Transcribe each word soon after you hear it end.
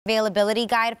availability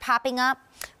guide popping up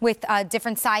with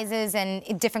different sizes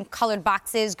and different colored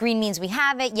boxes. Green means we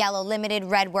have it, yellow limited,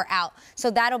 red we're out. So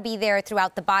that'll be there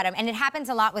throughout the bottom. And it happens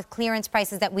a lot with clearance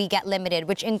prices that we get limited,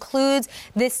 which includes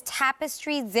this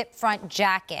Tapestry zip front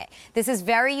jacket. This is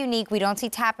very unique. We don't see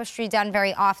Tapestry done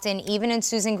very often, even in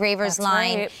Susan Graver's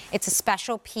line. Right. It's a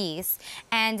special piece.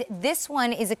 And this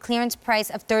one is a clearance price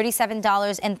of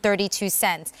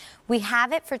 $37.32. We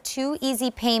have it for 2 easy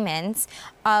payments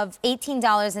of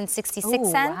 $18.66.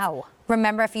 Ooh, wow.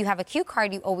 Remember, if you have a Q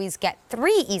card, you always get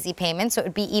 3 easy payments, so it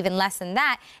would be even less than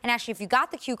that. And actually, if you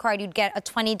got the Q card, you'd get a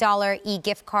 $20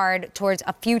 e-gift card towards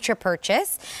a future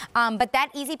purchase. But that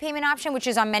easy payment option, which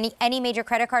is on any major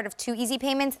credit card of 2 easy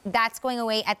payments, that's going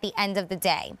away at the end of the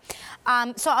day.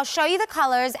 So I'll show you the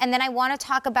colors, and then I want to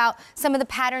talk about some of the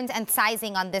patterns and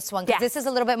sizing on this one, because this is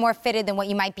a little bit more fitted than what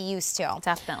you might be used to.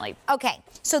 Definitely. Okay,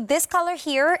 so this color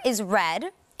here is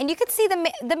red. And you can see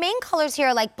the main colors here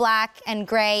are like black and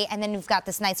gray, and then you've got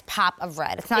this nice pop of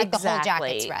red. It's not like the whole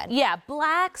jacket's red. Yeah,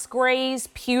 blacks, grays,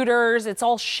 pewters, it's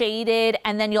all shaded,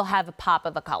 and then you'll have a pop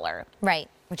of a color. Right,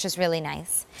 which is really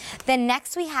nice. Then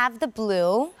next we have the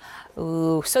blue.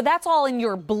 Ooh, so that's all in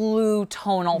your blue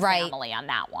tonal family on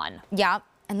that one. Yep.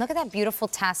 And look at that beautiful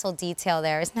tassel detail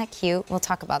there. Isn't that cute? We'll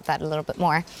talk about that a little bit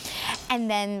more. And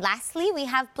then lastly, we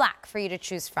have black for you to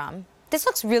choose from. This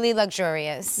looks really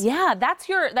luxurious. Yeah, that's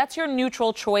your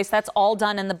neutral choice. That's all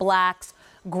done in the blacks,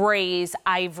 grays,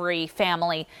 ivory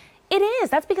family. It is.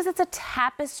 That's because it's a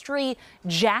tapestry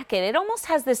jacket. It almost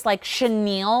has this like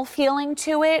chenille feeling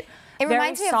to it. It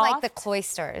reminds me of like the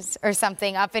Cloisters or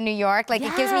something up in New York. Like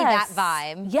it gives me that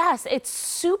vibe. Yes, it's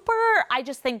super, I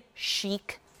just think,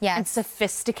 chic and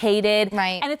sophisticated.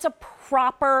 Right. And it's a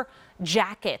proper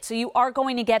jacket. So you are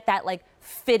going to get that like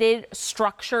fitted,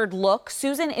 structured look.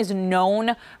 Susan is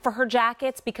known for her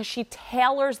jackets because she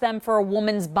tailors them for a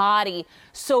woman's body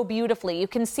so beautifully. You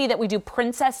can see that we do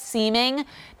princess seaming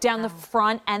down the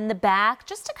front and the back,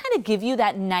 just to kind of give you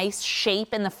that nice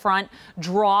shape in the front,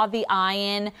 draw the eye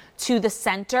in to the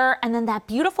center, and then that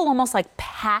beautiful almost like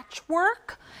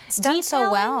patchwork. It's done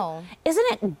so well. Isn't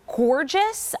it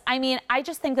gorgeous? I mean, I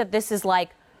just think that this is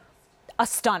like a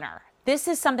stunner. This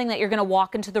is something that you're going to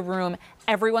walk into the room,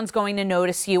 everyone's going to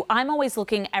notice you. I'm always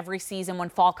looking every season when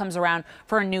fall comes around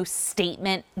for a new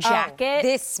statement jacket. Oh,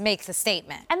 this makes a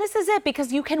statement. And this is it,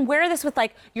 because you can wear this with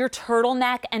like your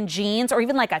turtleneck and jeans, or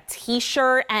even like a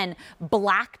t-shirt and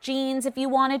black jeans if you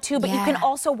wanted to, but you can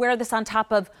also wear this on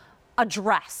top of a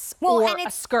dress or and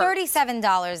it's a skirt.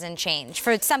 $37 and change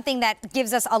for something that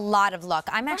gives us a lot of look.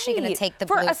 I'm actually going to take the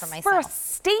blue for myself. For a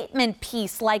statement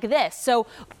piece like this. So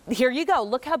here you go.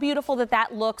 Look how beautiful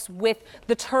that looks with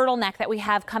the turtleneck that we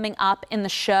have coming up in the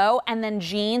show, and then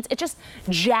jeans. It just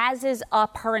jazzes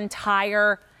up her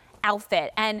entire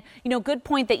outfit. And, you know, good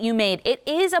point that you made. It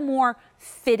is a more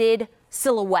fitted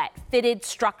silhouette, fitted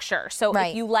structure. So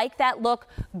if you like that look,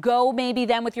 go maybe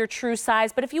then with your true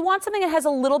size. But if you want something that has a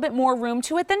little bit more room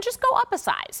to it, then just go up a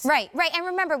size. Right. And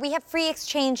remember, we have free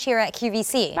exchange here at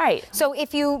QVC. Right. So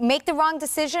if you make the wrong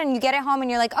decision, you get it home and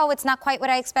you're like, oh, it's not quite what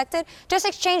I expected, just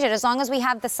exchange it. As long as we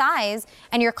have the size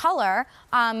and your color,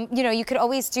 you know, you could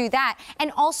always do that.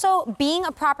 And also, being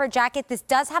a proper jacket, this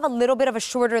does have a little bit of a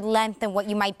shorter length than what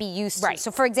you might be used to. Right.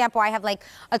 So for example, I have like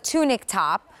a tunic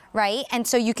top. Right? And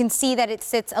so you can see that it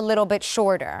sits a little bit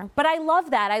shorter. But I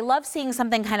love that. I love seeing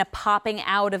something kind of popping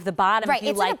out of the bottom. Right. If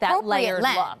you like that layered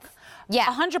look. Yeah.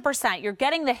 100%. You're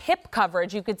getting the hip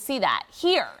coverage. You could see that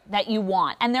here that you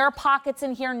want. And there are pockets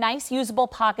in here, nice usable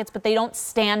pockets, but they don't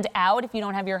stand out if you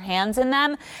don't have your hands in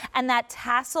them. And that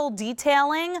tassel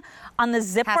detailing on the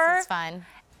zipper. Tassel's fun.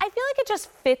 I feel like it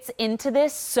just fits into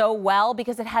this so well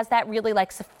because it has that really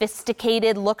like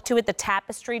sophisticated look to it. The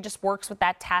tapestry just works with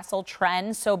that tassel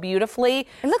trend so beautifully.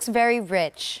 It looks very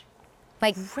rich.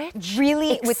 Like rich,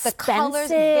 really expensive, with the colors,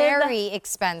 very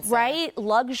expensive. Right?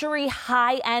 Luxury,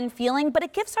 high-end feeling, but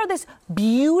it gives her this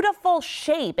beautiful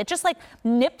shape. It just like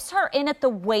nips her in at the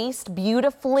waist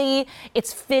beautifully.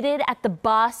 It's fitted at the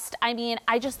bust. I mean,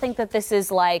 I just think that this is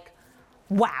like,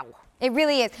 wow. It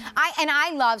really is.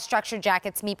 I love structured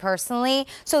jackets, me personally.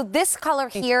 So this color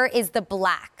here is the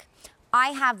black. I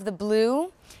have the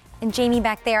blue, and Jamie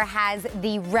back there has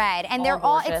the red. And they're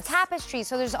all, it's tapestry,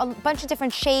 so there's a bunch of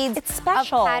different shades of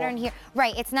pattern here.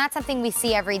 Right, it's not something we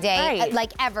see every day,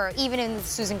 like ever, even in the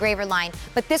Susan Graver line.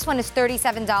 But this one is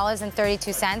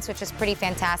 $37.32, which is pretty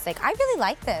fantastic. I really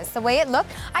like this, the way it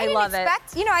looked. I didn't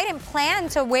expect, you know, I didn't plan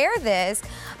to wear this.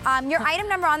 Your item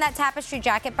number on that tapestry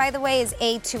jacket, by the way, is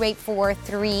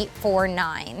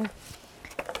A284349.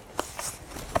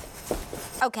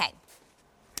 Okay.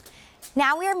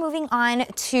 Now we are moving on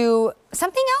to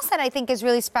something else that I think is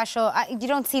really special. You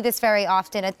don't see this very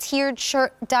often, a tiered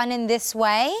shirt done in this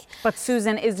way. But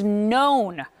Susan is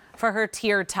known for her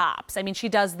tiered tops. I mean, she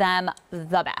does them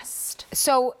the best.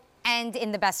 So, and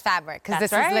in the best fabric, because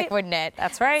this is liquid knit.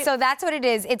 That's right. So that's what it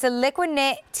is. It's a liquid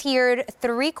knit tiered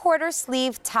 3/4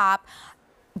 sleeve top.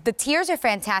 The tiers are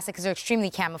fantastic because they're extremely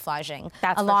camouflaging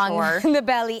along the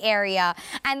belly area.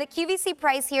 And the QVC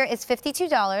price here is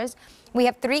 $52. We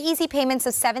have 3 easy payments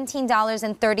of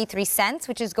 $17.33,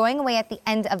 which is going away at the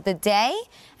end of the day.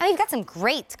 And we've got some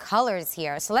great colors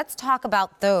here. So let's talk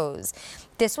about those.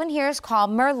 This one here is called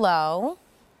Merlot.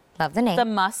 Love the name. The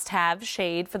must-have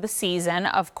shade for the season,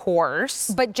 of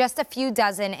course. But just a few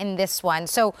dozen in this one.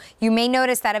 So you may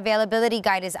notice that availability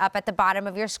guide is up at the bottom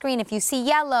of your screen. If you see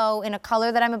yellow in a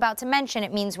color that I'm about to mention,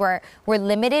 it means we're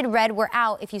limited. Red, we're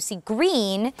out. If you see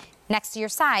green next to your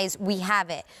size, we have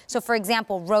it. So for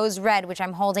example, rose red, which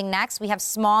I'm holding next, we have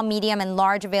small, medium, and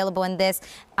large available in this,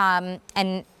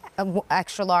 and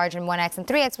extra large and 1X and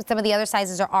 3X, but some of the other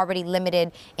sizes are already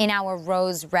limited in our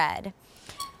rose red.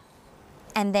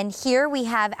 And then here we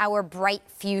have our bright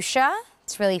fuchsia.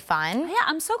 It's really fun. Yeah,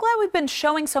 I'm so glad we've been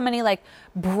showing so many like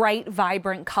bright,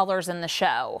 vibrant colors in the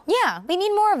show. Yeah, we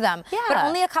need more of them. Yeah. But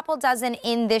only a couple dozen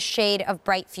in this shade of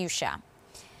bright fuchsia.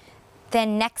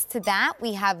 Then next to that,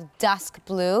 we have dusk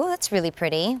blue. That's really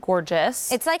pretty.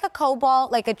 Gorgeous. It's like a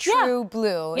cobalt, like a true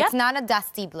blue. Yep. It's not a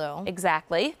dusty blue.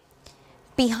 Exactly.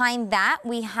 Behind that,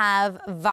 we have